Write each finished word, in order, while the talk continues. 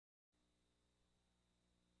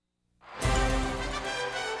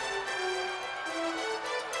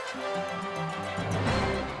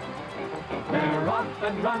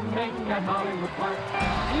and running at Hollywood Park.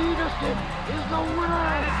 Leadership is the winner.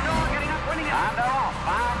 And it's still getting up, winning it. And they're off.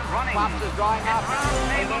 Bound, running. Fox is drawing up.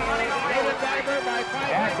 Running away.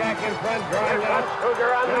 Jack in front, drawing up.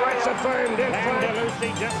 Hoover on the right. It's affirmed in front. Lucy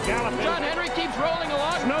just galloping. John Henry keeps rolling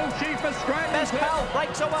along. Snow Chief is straggling. Best pal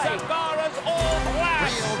breaks away. Savara's all black.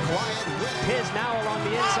 Real quiet win. His now along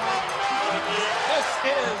the inside. This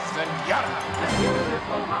is Ciaglia.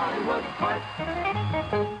 Beautiful Hollywood Park.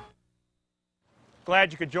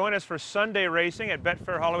 Glad you could join us for Sunday racing at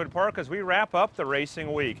Betfair Hollywood Park as we wrap up the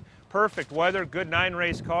racing week. Perfect weather, good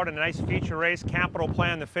 9-race card, and a nice feature race. Capital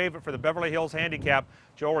Plan, the favorite for the Beverly Hills Handicap.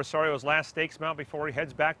 Joe Rosario's last stakes mount before he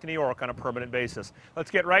heads back to New York on a permanent basis.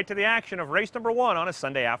 Let's get right to the action of race number 1 on a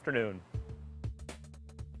Sunday afternoon.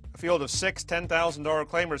 A field of 6 $10,000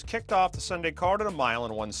 claimers kicked off the Sunday card at 1 mile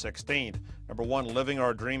and 1/16. Number 1, Living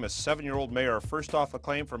Our Dream, a 7-year-old mare, first off a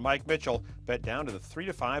claim for Mike Mitchell, bet down to the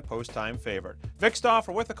 3-5 post-time favorite. Vic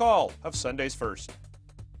Stauffer with the call of Sunday's first.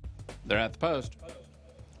 They're at the post.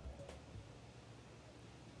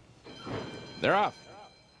 They're off.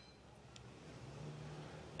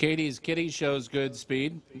 Katie's Kitty shows good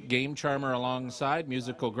speed. Game Charmer alongside.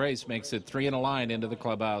 Musical Grace makes it 3 in a line into the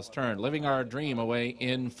clubhouse turn. Living Our Dream away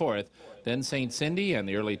in 4th. Then St. Cindy, and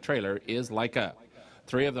the early trailer is Leica.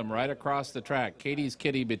 3 of them right across the track. Katie's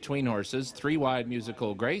Kitty between horses. 3 wide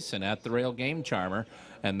Musical Grace, and at the rail Game Charmer.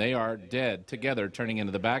 And they are dead together turning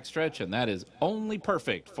into the backstretch, and that is only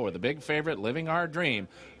perfect for the big favorite Living Our Dream,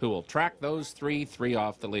 who will track those 3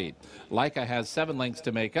 off the lead. Leica has 7 lengths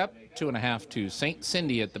to make up, 2.5 to St.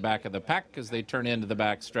 Cindy at the back of the pack as they turn into the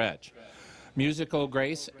backstretch. Musical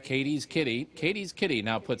Grace, Katie's Kitty. Katie's Kitty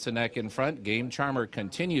now puts a neck in front. Game Charmer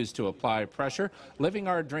continues to apply pressure. Living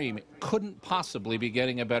Our Dream couldn't possibly be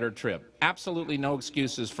getting a better trip. Absolutely no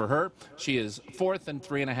excuses for her. She is 4th and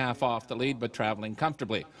 3.5 off the lead, but traveling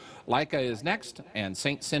comfortably. Leica is next, and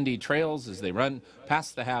St. Cindy trails as they run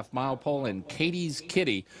past the half-mile pole, and Katie's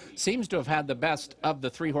Kitty seems to have had the best of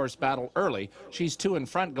the 3-horse battle early. She's 2 in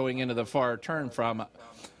front going into the far turn from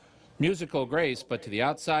Musical Grace, but to the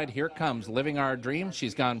outside, here comes Living Our Dream.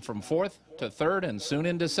 She's gone from 4th to 3rd and soon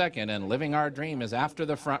into 2nd, and Living Our Dream is after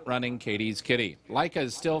the front-running Katie's Kitty. Leica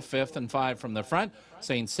is still 5th and 5 from the front.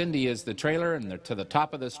 St. Cindy is the trailer, and they're to the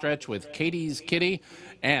top of the stretch with Katie's Kitty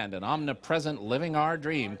and an omnipresent Living Our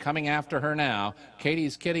Dream coming after her now.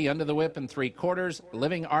 Katie's Kitty under the whip in 3/4.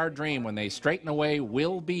 Living Our Dream, when they straighten away,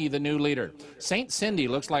 will be the new leader. St. Cindy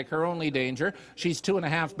looks like her only danger. She's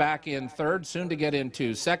 2.5 back in 3rd, soon to get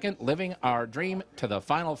into 2nd. Living Our Dream to the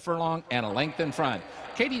final furlong and a length in front.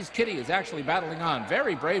 Katie's Kitty is actually battling on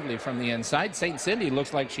very bravely from the inside. St. Cindy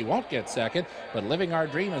looks like she won't get 2nd, but Living Our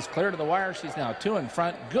Dream is clear to the wire. She's now 2 in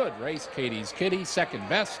front. Good race, Katie's Kitty. 2nd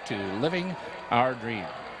best to Living Our Dream.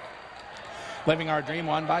 Living Our Dream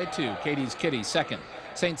won by 2. Katie's Kitty 2nd.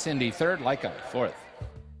 St. Cindy 3rd. Leica 4th.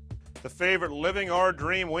 The favorite Living Our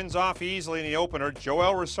Dream wins off easily in the opener.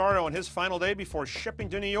 Joel Rosario on his final day before shipping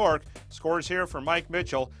to New York. Scores here for Mike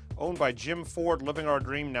Mitchell. Owned by Jim Ford, Living Our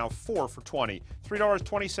Dream now 4 for 20.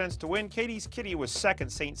 $3.20 to win. Katie's Kitty was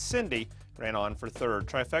 2nd. St. Cindy ran on for 3rd.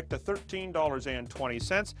 Trifecta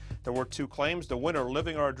 $13.20. There were 2 claims. The winner,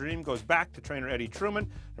 Living Our Dream, goes back to trainer Eddie Truman.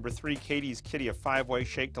 Number 3, Katie's Kitty, a 5-way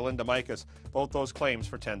shake to Linda Mikas. Both those claims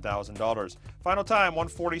for $10,000. Final time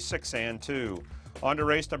 146 and 2. On to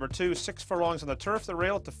race number 2, 6 furlongs on the turf, the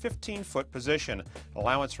rail at the 15-foot position. An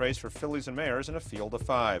allowance race for fillies and mares in a field of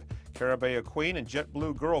 5. Carabea Queen and Jet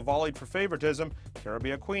Blue Girl volleyed for favoritism.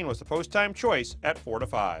 Carabea Queen was the post-time choice at 4 to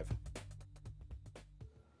 5.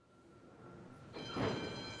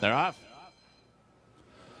 They're off.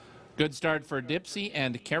 Good start for Dipsy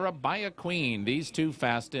and Carabea Queen. These 2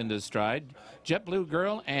 fast into stride. Jet Blue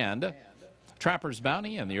Girl and Trapper's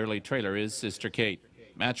Bounty, and the early trailer is Sister Kate.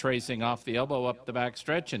 Match racing off the elbow up the back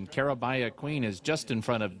stretch, and Carabea Queen is just in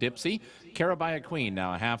front of Dipsy. Carabea Queen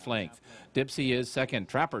now a half length. Dipsy is 2nd.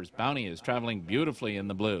 Trapper's Bounty is traveling beautifully in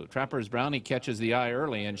the blue. Trapper's Bounty catches the eye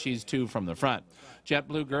early, and she's 2 from the front. Jet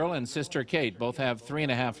Blue Girl and Sister Kate both have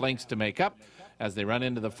 3.5 lengths to make up. As they run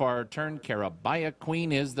into the far turn, Carabea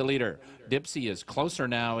Queen is the leader. Dipsy is closer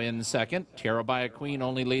now in 2nd. Carabea Queen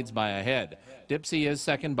only leads by a head. Dipsy is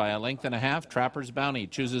 2nd by a length and a half. Trapper's Bounty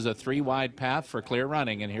chooses a 3-wide path for clear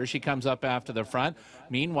running, and here she comes up after the front.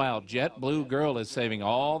 Meanwhile, Jet Blue Girl is saving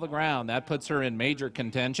all the ground. That puts her in major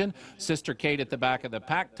contention. Sister Kate at the back of the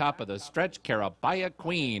pack, top of the stretch. Carabea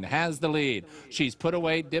Queen has the lead. She's put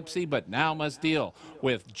away Dipsy, but now must deal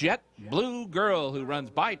with Jet Blue Girl, who runs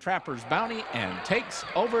by Trapper's Bounty and takes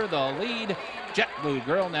over the lead. Jet Blue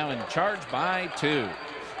Girl now in charge by 2.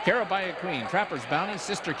 Carabea Queen, Trapper's Bounty,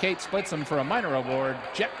 Sister Kate splits them for a minor award.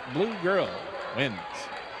 Jet Blue Girl wins.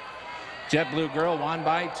 Jet Blue Girl won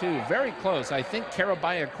by 2. Very close. I think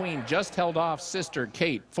Carabaya Queen just held off Sister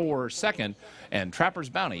Kate for second, and Trapper's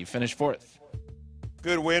Bounty finished 4th.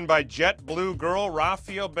 Good win by Jet Blue Girl.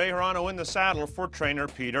 Rafael Bejarano in the saddle for trainer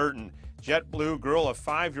Pete Eurton. Jet Blue Girl, a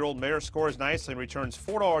 5-year-old mare, scores nicely and returns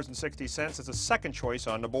 $4.60 as a second choice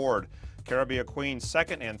on the board. Carabaya Queen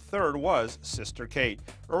second, and third was Sister Kate.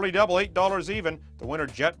 Early double, $8 even. The winner,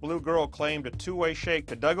 Jet Blue Girl, claimed a two-way shake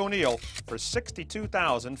to Doug O'Neill for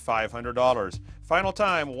 $62,500. Final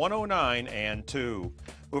time, 109 and 2.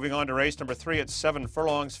 Moving on to race number 3 at 7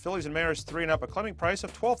 furlongs. Fillies and mares 3 and up, a claiming price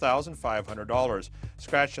of $12,500.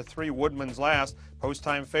 Scratch the 3 Woodman's last.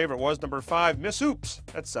 Post-time favorite was number 5, Miss Oops,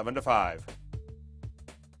 at 7-5.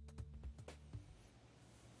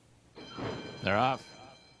 They're off.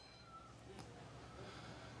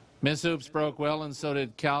 Miss Oops broke well, and so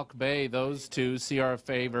did Calc Bay. Those two, CR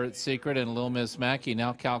Favorite Secret and Lil Miss Mackey.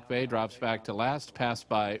 Now Calc Bay drops back to last, passed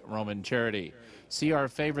by Roman Charity. CR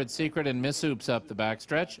Favorite Secret and Miss Oops up the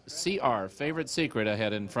backstretch. CR Favorite Secret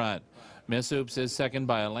ahead in front. Miss Oops is second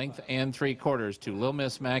by a length and 3/4 to Lil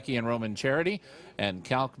Miss Mackey and Roman Charity, and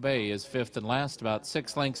Calc Bay is 5th and last, about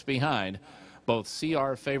 6 lengths behind both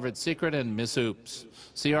CR Favorite Secret and Miss Oops.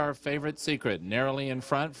 CR Favorite Secret narrowly in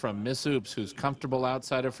front from Miss Oops, who's comfortable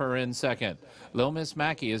outside of her in second. Lil Miss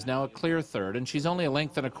Mackey is now a clear third, and she's only a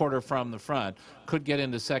length and 1/4 from the front. Could get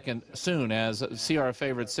into second soon as CR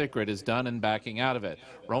Favorite Secret is done and backing out of it.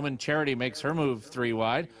 Roman Charity makes her move 3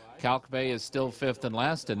 wide. Calc Bay is still 5th and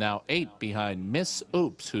last, and now 8 behind Miss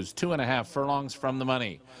Oops, who's 2.5 furlongs from the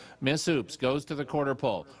money. Miss Oops goes to the quarter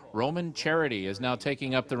pole. Roman Charity is now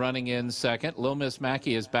taking up the running in second. Lil Miss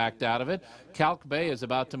Mackey is backed out of it. Calc Bay is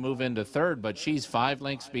about to move into third, but she's 5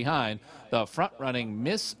 lengths behind the front-running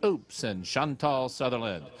Miss Oops and Chantal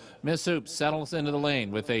Sutherland. Miss Oops settles into the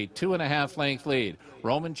lane with a 2.5 length lead.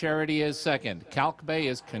 Roman Charity is second. Calc Bay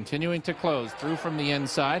is continuing to close through from the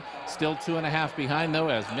inside. Still 2.5 behind, though,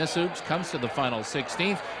 as Miss Oops comes to the final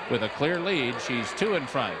 16th with a clear lead. She's 2 in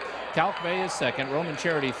front. Calc Bay is second, Roman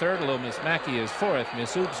Charity third, Lil Miss Mackey is 4th.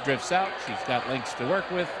 Miss Oops drifts out. She's got links to work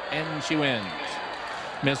with, and she wins.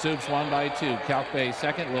 Miss Oops won by 2. Calc Bay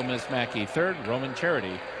second, Lil Miss Mackey third, Roman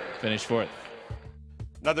Charity finished 4th.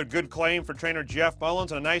 Another good claim for trainer Jeff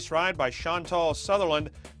Mullins, and a nice ride by Chantal Sutherland.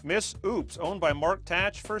 Miss Oops, owned by Mark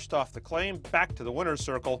Tatch, first off the claim, back to the winner's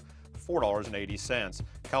circle, $4.80.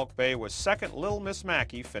 Calc Bay was second. Lil Miss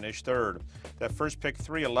Mackey finished third. That first pick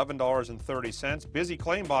 3, $11.30. Busy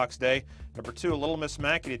claim box day. Number 2, Lil Miss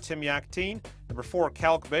Mackey to Tim Yakteen. Number 4,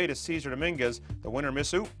 Calc Bay to Cesar Dominguez. The winner,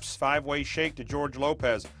 Miss Oops, 5-way shake to George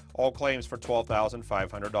Lopez. All claims for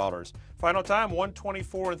 $12,500. Final time,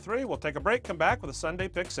 124 and 3. We'll take a break, come back with a Sunday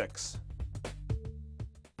Pick 6.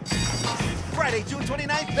 Friday, June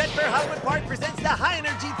 29th, Betfair Hollywood Park presents the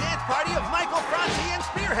high-energy dance party of Michael Franti and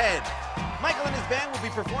Spearhead. Michael and his band will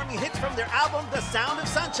be performing hits from their album, The Sound of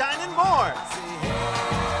Sunshine, and more.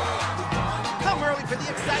 Come early for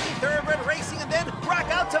the exciting thoroughbred racing, and then rock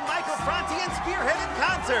out to Michael Franti and Spearhead in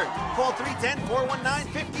concert. Call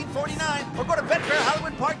 310-419-1549 or go to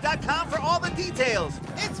BetfairHollywoodPark.com for all the details.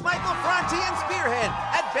 It's Michael Franti and Spearhead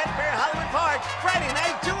at Betfair Hollywood Park, Friday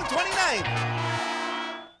night, June 29th.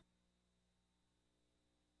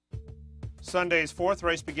 Sunday's 4th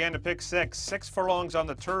race began to pick 6. 6 furlongs on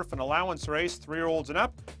the turf, an allowance race, 3-year-olds and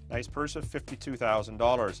up. Nice purse of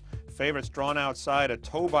 $52,000. Favorites drawn outside, a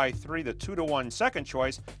toe by 3, the 2-1 second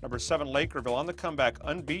choice. Number 7, Lakerville on the comeback,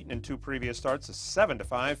 unbeaten in 2 previous starts, a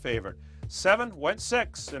 7-5 favorite. 7 went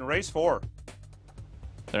 6 in race 4.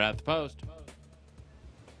 They're at the post.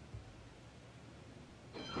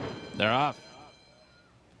 They're off.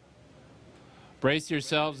 Brace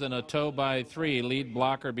yourselves in a toe by 3. Lead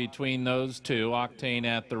blocker between those two. Octane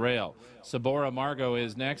at the rail. Sabora Margot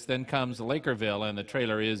is next. Then comes Lakerville, and the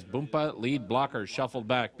trailer is Boompa. Lead blocker shuffled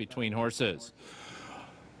back between horses.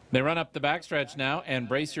 They run up the backstretch now, and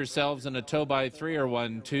brace yourselves in a toe by 3 or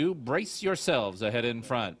 1-2. Brace yourselves ahead in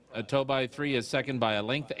front. A toe by 3 is second by a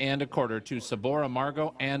length and 1/4 to Sabora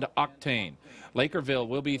Margot and Octane. Lakerville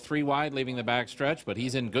will be 3 wide leaving the backstretch, but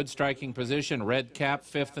he's in good striking position. Red cap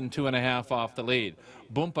 5th and 2.5 off the lead.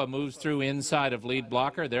 Boompa moves through inside of lead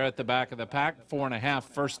blocker. They're at the back of the pack, 4.5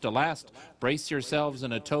 first to last. Brace yourselves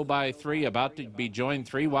in a toe by 3, about to be joined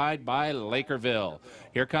 3 wide by Lakerville.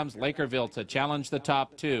 Here comes Lakerville to challenge the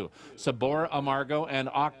top 2. Sabora, Amargo, and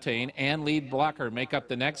Octane and lead blocker make up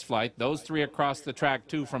the next flight. Those 3 across the track,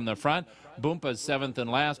 2 from the front. Boompa's 7th and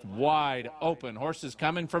last, wide open. Horses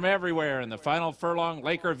coming from everywhere in the final furlong.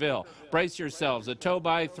 Lakerville, brace yourselves, a toe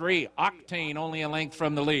by 3. Octane only a length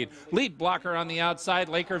from the lead. Lead blocker on the outside.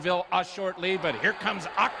 Lakerville a short lead, but here comes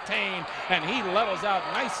Octane, and he levels out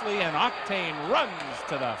nicely, and Octane runs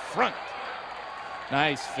to the front.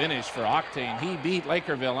 Nice finish for Octane. He beat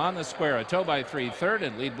Lakerville on the square. A toe by 3 third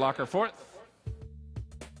and lead blocker 4th.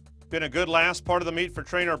 Been a good last part of the meet for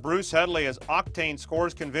trainer Bruce Headley as Octane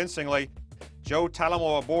scores convincingly. Joe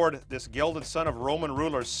Talamo aboard this gilded son of Roman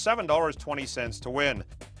rulers, $7.20 to win.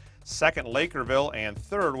 Second, Lakerville, and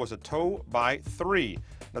third was a toe by 3.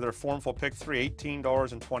 Another formful pick 3,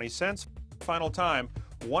 $18.20. Final time,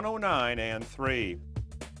 109 and 3.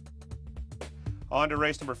 On to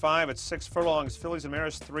race number 5 at 6 furlongs. Fillies and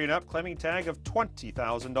Mares 3 and up, claiming tag of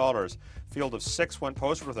 $20,000. Field of 6 went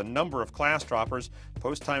posted with a number of class droppers.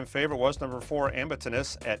 Post time favorite was number 4,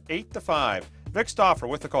 Ambitinus, at 8-5. Vic Stauffer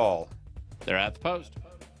with the call. They're at the post.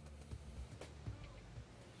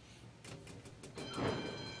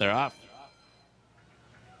 They're off.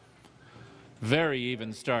 Very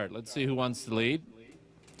even start. Let's see who wants the lead.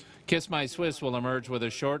 Kiss My Swiss will emerge with a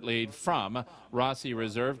short lead from Rossi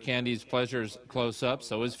Reserve. Candy's Pleasure's close up.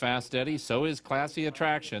 So is Fast Eddie. So is Classy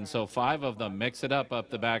Attraction. So 5 of them mix it up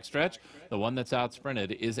the backstretch. The one that's out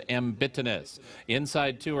sprinted is Ambitinus.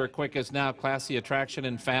 Inside 2 are quickest now, Classy Attraction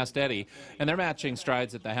and Fast Eddie. And they're matching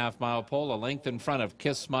strides at the half-mile pole, a length in front of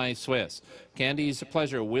Kiss My Swiss. Candy's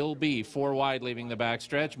Pleasure will be 4 wide leaving the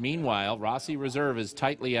backstretch. Meanwhile, Rossi Reserve is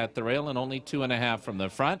tightly at the rail and only 2.5 from the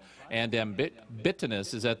front. And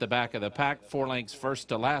Ambitinus is at the back of the pack, 4 lengths first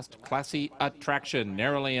to last. Classy Attraction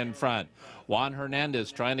narrowly in front. Juan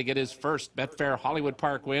Hernandez trying to get his first Betfair Hollywood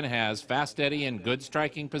Park win, has Fast Eddie in good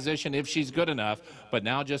striking position if she's good enough, but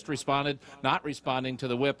now just not responding to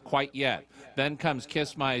the whip quite yet. Then comes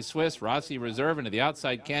Kiss My Swiss, Rossi Reserve into the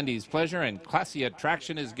outside, Candy's Pleasure, and Classy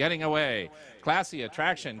Attraction is getting away. Classy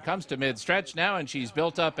Attraction comes to mid-stretch now, and she's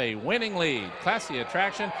built up a winning lead. Classy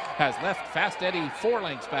Attraction has left Fast Eddie 4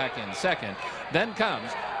 lengths back in second. Then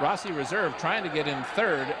comes Rossi Reserve trying to get in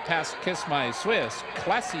third past Kiss My Swiss,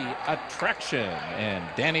 Classy Attraction, and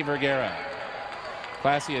Danny Vergara.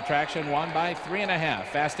 Classy Attraction won by 3.5.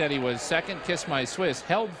 Fast Eddie was second. Kiss My Swiss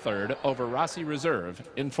held third over Rossi Reserve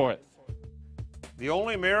in 4th. The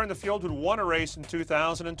only mare in the field who'd won a race in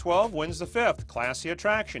 2012 wins the 5th. Classy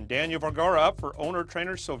Attraction. Daniel Vergara up for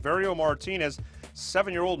owner-trainer Silverio Martinez.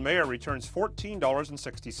 7-year-old mare returns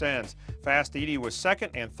 $14.60. Fast Edie was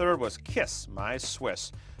second, and third was Kiss My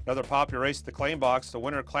Swiss. Another popular race at the claim box, the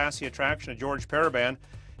winner, Classy Attraction, of George Paraban.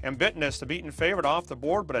 Ambitinus, the beaten favorite, off the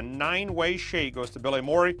board, but a 9-way shake goes to Billy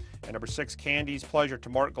Morey. And number 6, Candy's Pleasure, to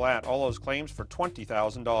Mark Glatt. All those claims for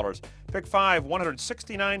 $20,000. Pick 5,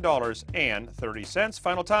 $169.30.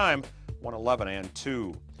 Final time, 111 and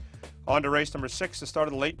 2. On to race number 6, the start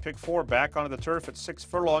of the late pick 4, back onto the turf at 6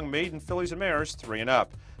 furlong, maiden Fillies and Mares 3 and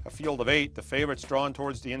up. A field of 8, the favorites drawn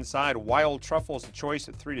towards the inside. Wild Truffles the choice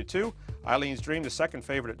at 3-2. Eileen's Dream the second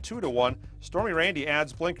favorite at 2-1. Stormy Randy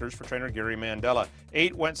adds blinkers for trainer Gary Mandela.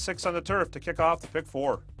 8 went 6 on the turf to kick off the pick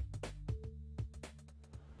 4.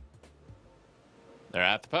 They're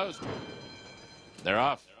at the post. They're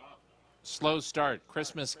off. Slow start,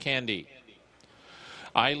 Christmas Candy.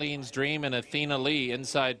 Eileen's Dream and Athena Lee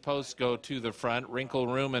inside posts go to the front. Wrinkle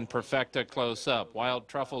Room and Perfecta close up. Wild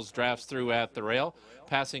Truffles drafts through at the rail.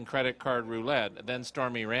 Passing Credit Card Roulette. Then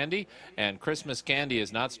Stormy Randy, and Christmas Candy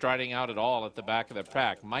is not striding out at all at the back of the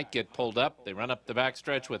pack. Might get pulled up. They run up the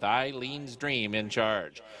backstretch with Eileen's Dream in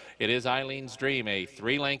charge. It is Eileen's Dream, a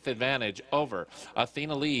 3-length advantage over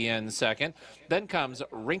Athena Lee in second. Then comes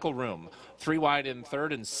Wrinkle Room, 3 wide in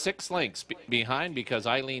third and 6 lengths behind, because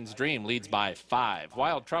Eileen's Dream leads by 5.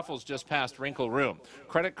 Wild Truffles just past Wrinkle Room.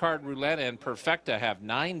 Credit Card Roulette and Perfecta have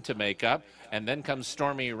 9 to make up. And then comes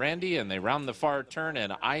Stormy Randy, and they round the far turn,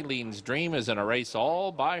 and Eileen's Dream is in a race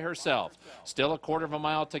all by herself. Still a 1/4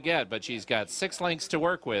 mile to get, but she's got 6 lengths to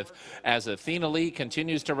work with as Athena Lee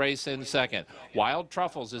continues to race in second. Wild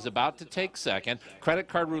Truffles is about to take second. Credit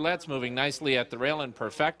Card Roulette's moving nicely at the rail in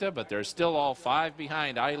Perfecta, but they're still all 5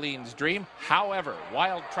 behind Eileen's Dream. However,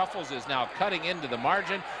 Wild Truffles is now cutting into the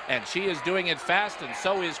margin, and she is doing it fast, and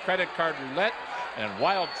so is Credit Card Roulette. And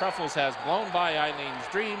Wild Truffles has blown by Eileen's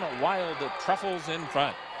Dream. Wild Truffles in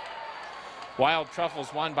front. Wild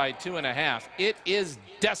Truffles won by 2.5. It is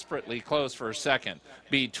desperately close for second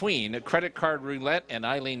between Credit Card Roulette and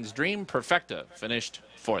Eileen's Dream. Perfecta finished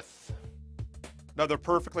 4th. Another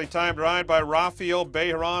perfectly timed ride by Rafael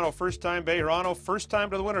Bejarano. First time Bejarano, first time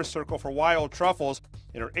to the winner's circle for Wild Truffles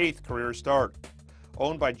in her 8th career start.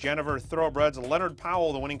 Owned by Jennifer Thoroughbreds, Leonard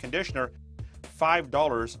Powell, the winning conditioner,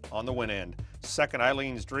 $5 on the win end. Second,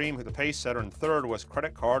 Eileen's Dream, who the pace setter, and third was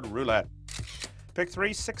Credit Card Roulette. Pick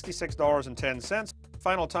 3, $66.10.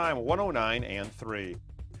 Final time, 109 and 3.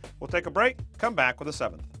 We'll take a break, come back with the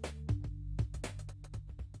 7th.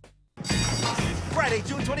 Friday,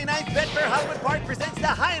 June 29th, Betfair Hollywood Park presents the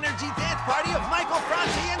high-energy dance party of Michael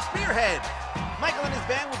Franti and Spearhead. Michael and his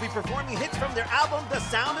band will be performing hits from their album, The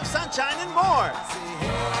Sound of Sunshine, and more.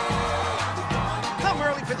 Come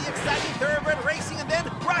early for the exciting thoroughbred racing and then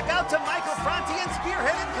rock out to Michael Franti and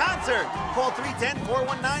Spearhead in concert. Call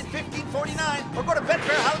 310-419-1549 or go to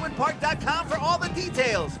BetfairHollywoodPark.com for all the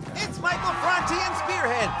details. It's Michael Franti and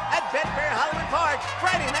Spearhead at Betfair Hollywood Park,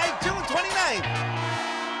 Friday night, June 29th.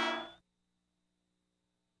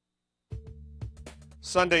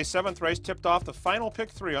 Sunday 7th race tipped off the final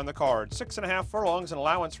pick 3 on the card. 6.5 furlongs, an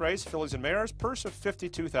allowance race, fillies and mares, purse of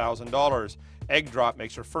 $52,000. Egg Drop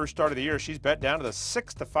makes her first start of the year. She's bet down to the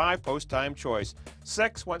 6-5 post-time choice.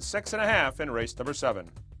 6 went 6.5 in race number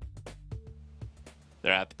 7.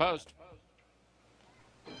 They're at the post.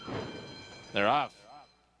 They're off.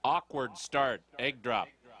 Awkward start. Egg Drop.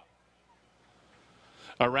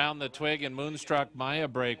 Around the twig and Moonstruck Maya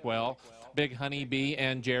break well. Big Honeybee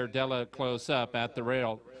and Giardella close up at the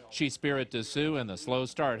rail. She Spirit to Sue, and the slow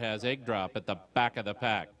start has Egg Drop at the back of the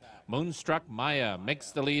pack. Moonstruck Maya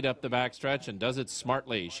makes the lead up the backstretch and does it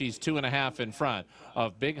smartly. She's 2.5 in front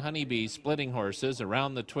of Big Honeybee splitting horses.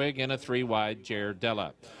 Around the twig and a 3-wide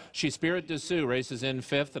Giardella. She Spirit to Sue races in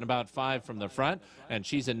 5th and about 5 from the front, and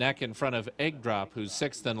she's a neck in front of Egg Drop, who's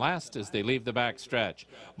 6th and last as they leave the backstretch.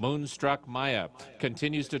 Moonstruck Maya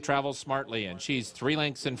continues to travel smartly, and she's 3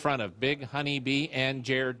 lengths in front of Big Honeybee and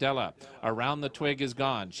Giardella. Around the twig is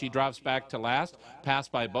gone. She drops back to last,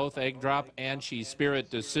 passed by both Egg Drop and She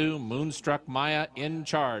Spirit to Sue. Moonstruck Maya in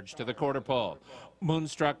charge to the quarter pole.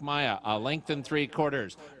 Moonstruck Maya, a length and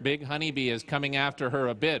 3/4. Big Honeybee is coming after her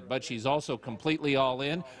a bit, but she's also completely all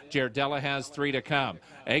in. Giardella has 3 to come.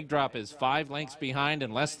 Egg Drop is 5 lengths behind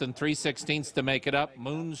and less than 3/16 to make it up.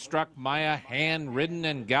 Moonstruck Maya hand-ridden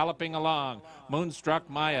and galloping along. Moonstruck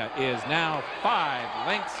Maya is now 5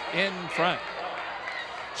 lengths in front.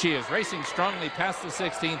 She is racing strongly past the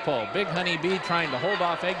 16th pole. Big Honeybee trying to hold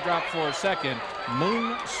off Egg Drop for a second.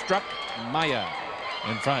 Moonstruck Maya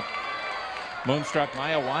in front. Moonstruck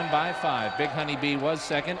Maya won by 5. Big Honeybee was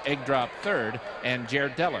 2nd, Egg Drop 3rd, and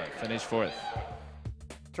Giardella finished 4th.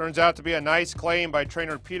 Turns out to be a nice claim by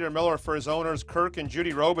trainer Peter Miller for his owners Kirk and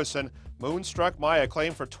Judy Robeson. Moonstruck Maya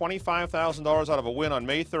claimed for $25,000 out of a win on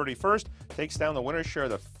May 31st. Takes down the winner's share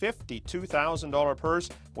of the $52,000 purse.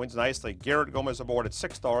 Wins nicely. Garrett Gomez aboard at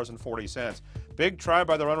 $6.40. Big try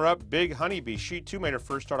by the runner-up, Big Honeybee. She too made her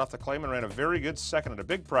first start off the claim and ran a very good second at a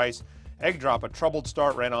big price. Egg Drop, a troubled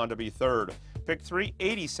start, ran on to be 3rd. Pick 3,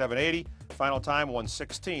 87.80. Final time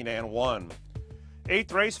 1:16 and 1.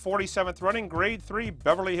 8th race, 47th running, Grade 3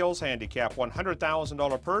 Beverly Hills Handicap.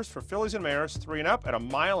 $100,000 purse for fillies and mares, 3 and up at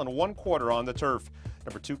 1 1/4 on the turf.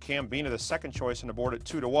 Number 2, Cambina, the second choice, and aboard at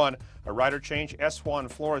 2-1. A rider change, S1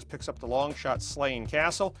 Flores picks up the long shot, Slane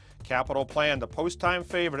Castle. Capital Plan, the post-time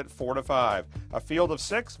favorite at 4-5. A field of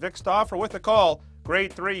 6, Vic Stauffer with the call.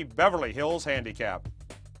 Grade 3 Beverly Hills Handicap.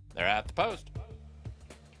 They're at the post.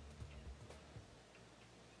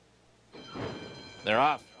 They're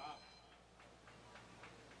off.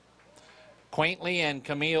 Quaintly and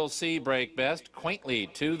Camille C break best. Quaintly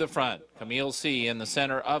to the front. Camille C in the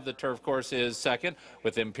center of the turf course is 2nd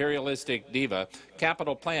with Imperialistic Diva.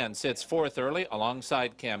 Capital Plan sits 4th early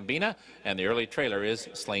alongside Cambina, and the early trailer is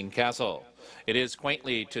Slane Castle. It is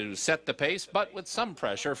Quaintly to set the pace, but with some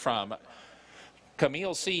pressure from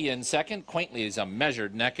Camille C in 2nd. Quaintly is a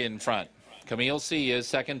measured neck in front. Camille C is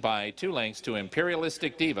 2nd by 2 lengths to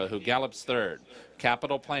Imperialistic Diva, who gallops 3rd.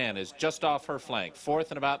 Capital Plan is just off her flank,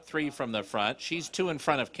 4th and about 3 from the front. She's 2 in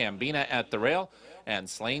front of Cambina at the rail, and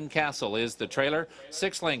Slane Castle is the trailer.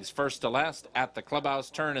 6 lengths first to last at the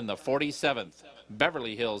clubhouse turn in the 47th.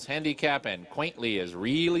 Beverly Hills Handicap, and Quaintly is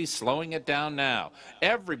really slowing it down now.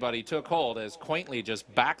 Everybody took hold as Quaintly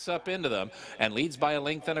just backs up into them and leads by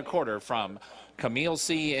 1 1/4 from Camille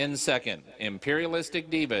C in 2nd. Imperialistic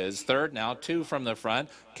Diva is 3rd, now 2 from the front.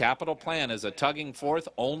 Capital Plan is a tugging 4th,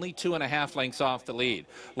 only 2.5 lengths off the lead.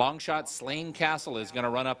 Long shot Slane Castle is going to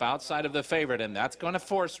run up outside of the favorite, and that's going to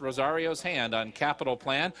force Rosario's hand on Capital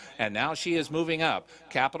Plan, and now she is moving up.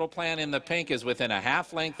 Capital Plan in the pink is within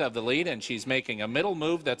 1/2 length of the lead, and she's making a middle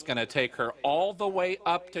move that's going to take her all the way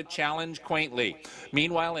up to challenge Quaintly.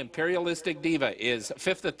 Meanwhile, Imperialistic Diva is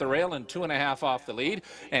 5th at the rail and 2.5 off the lead,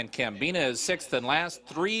 and Cambina is 6th and last,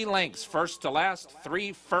 3 lengths first to last,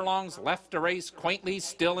 3 furlongs left to race. Quaintly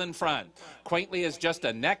still in front. Quaintly is just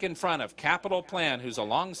a neck in front of Capital Plan, who's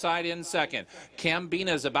alongside in second.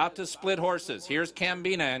 Cambina is about to split horses. Here's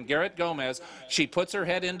Cambina and Garrett Gomez. She puts her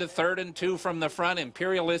head into third and two from the front.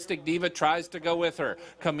 Imperialistic Diva tries to go with her.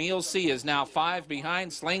 Camille C is now 5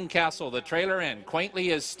 behind Sling Castle, the trailer, and Quaintly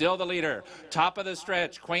is still the leader. Top of the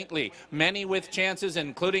stretch, Quaintly, many with chances,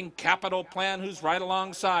 including Capital Plan, who's right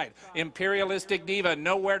alongside. Imperialistic Diva,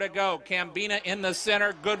 nowhere to go. Cambina in the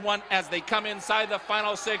center, good one as they come inside the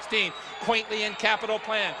final 16. Quaintly and Capital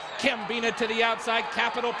Plan. Cambina to the outside,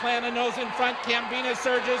 Capital Plan a nose in front. Cambina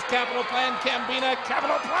surges, Capital Plan, Cambina,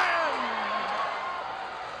 Capital Plan!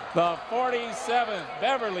 The 47th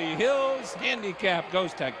Beverly Hills handicap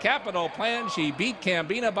goes to Capital Plan. She beat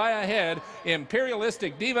Cambina by a head.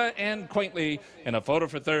 Imperialistic Diva and Quaintly in a photo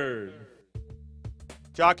for third.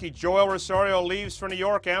 Jockey Joel Rosario leaves for New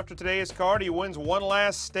York after today's card. He wins one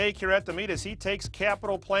last stake here at the meet as he takes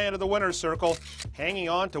Capital Plan to the winner's circle, hanging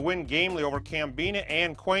on to win gamely over Cambina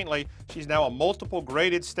and Quaintly. She's now a multiple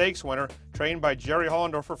graded stakes winner, trained by Jerry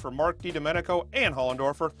Hollendorfer for Mark DiDomenico and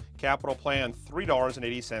Hollendorfer. Capital Plan,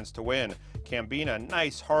 $3.80 to win. Cambina, a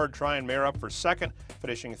nice hard trying mare up for second.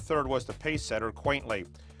 Finishing third was the pace setter Quaintly.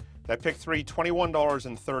 That pick three,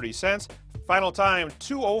 $21.30. Final time,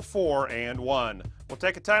 2:04 and 1. We'll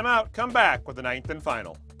take a timeout, come back with the ninth and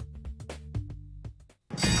final.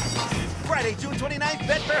 Friday, June 29th,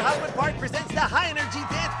 Betfair Hollywood Park presents the high-energy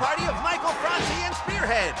dance party of Michael Franti and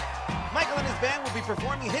Spearhead. Michael and his band will be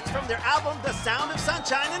performing hits from their album, The Sound of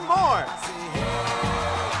Sunshine, and more.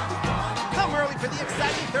 Come early for the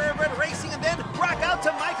exciting thoroughbred racing and then rock out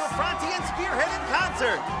to Michael Franti and Spearhead in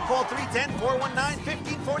concert. Call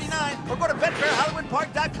 310-419-1549 or go to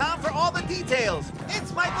BetfairHollywoodPark.com for all the details.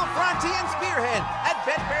 It's Michael Franti and Spearhead at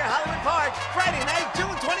Betfair Hollywood Park, Friday night,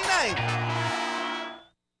 June 29th.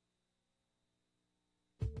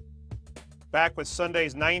 Back with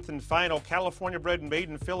Sunday's ninth and final. California-bred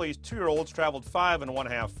maiden fillies, 2-year-olds, traveled 5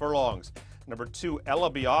 1/2 furlongs. Number 2, Ella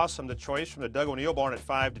Be Awesome, the choice from the Doug O'Neill barn at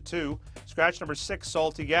 5-2. Scratch number 6,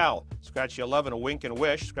 Salty Gal. Scratch the 11, A Wink and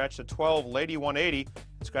Wish. Scratch the 12, Lady 180.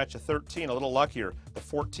 And scratch the 13, A Little Luckier. The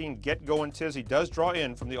 14, Get Goin' Tizzy, does draw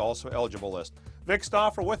in from the also eligible list. Vic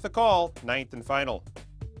Stauffer with the call, ninth and final.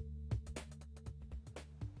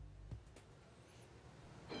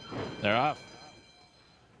 They're off.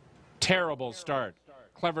 Terrible start.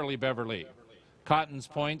 Cleverly Beverly. Cotton's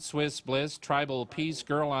Point, Swiss Bliss, Tribal Peace,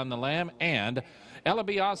 Girl on the Lamb, and Ella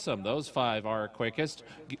Be Awesome. Those 5 are quickest.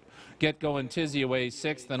 Get Goin' Tizzy away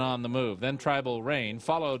 6th and on the move. Then Tribal Rain,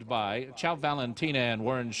 followed by Chow Valentina and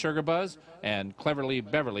Warren Sugarbuzz, and Cleverly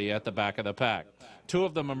Beverly at the back of the pack. 2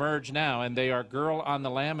 of them emerge now, and they are Girl on the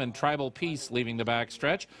Lamb and Tribal Peace leaving the back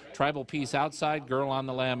stretch. Tribal Peace outside, Girl on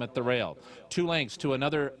the Lamb at the rail. 2 lengths to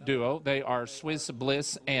another duo. They are Swiss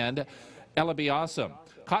Bliss and Ella Be Awesome.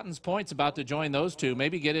 Cotton's Point's about to join those 2,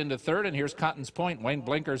 maybe get into third, and here's Cotton's Point. Wayne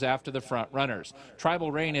Blinkers after the front runners.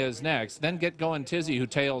 Tribal Rain is next, then Get Goin' Tizzy, who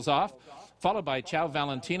tails off, followed by Chow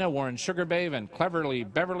Valentina, Warren Sugarbabe, and Cleverly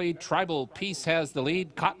Beverly. Tribal Peace has the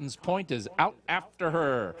lead. Cotton's Point is out after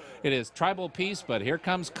her. It is Tribal Peace, but here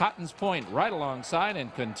comes Cotton's Point right alongside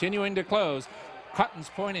and continuing to close. Cotton's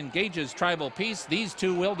Point engages Tribal Peace. These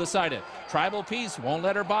 2 will decide it. Tribal Peace won't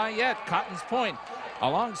let her by yet. Cotton's Point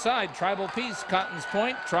alongside Tribal Peace, Cotton's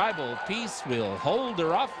Point. Tribal Peace will hold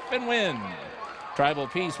her off and win. Tribal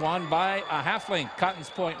Peace won by a half length. Cotton's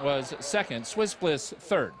Point was second. Swiss Bliss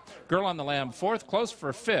third. Girl on the Lamb fourth. Close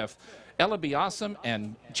for fifth. Ella Be Awesome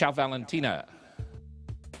and Chow Valentina.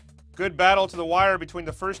 Good battle to the wire between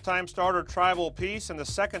the first-time starter Tribal Peace and the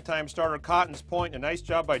second-time starter Cotton's Point. A nice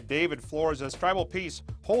job by David Flores as Tribal Peace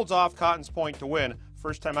holds off Cotton's Point to win.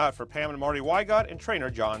 First time out for Pam and Marty Wygott and trainer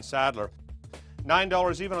John Sadler.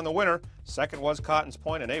 $9 even on the winner. Second was Cotton's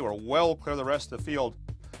Point, and they were well clear of the rest of the field.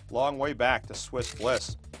 Long way back to Swiss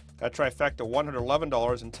Bliss. That trifecta,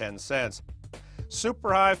 $111.10.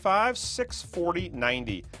 Super high five,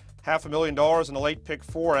 $640.90. $500,000 in the late pick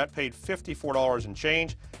 4. That paid $54 and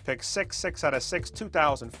change. Pick 6 out of 6,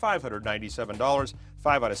 $2,597.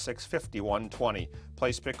 5 out of 6, $51.20.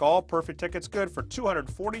 Place pick all. Perfect tickets good for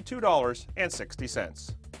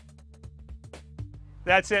 $242.60.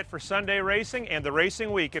 That's it for Sunday racing and the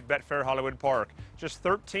racing week at Betfair Hollywood Park. Just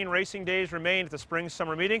 13 racing days remain at the spring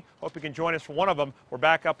summer meeting. Hope you can join us for one of them. We're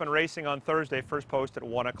back up and racing on Thursday, first post at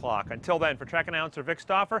 1 o'clock. Until then, for track announcer Vic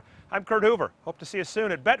Stauffer, I'm Kurt Hoover. Hope to see you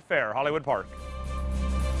soon at Betfair Hollywood Park.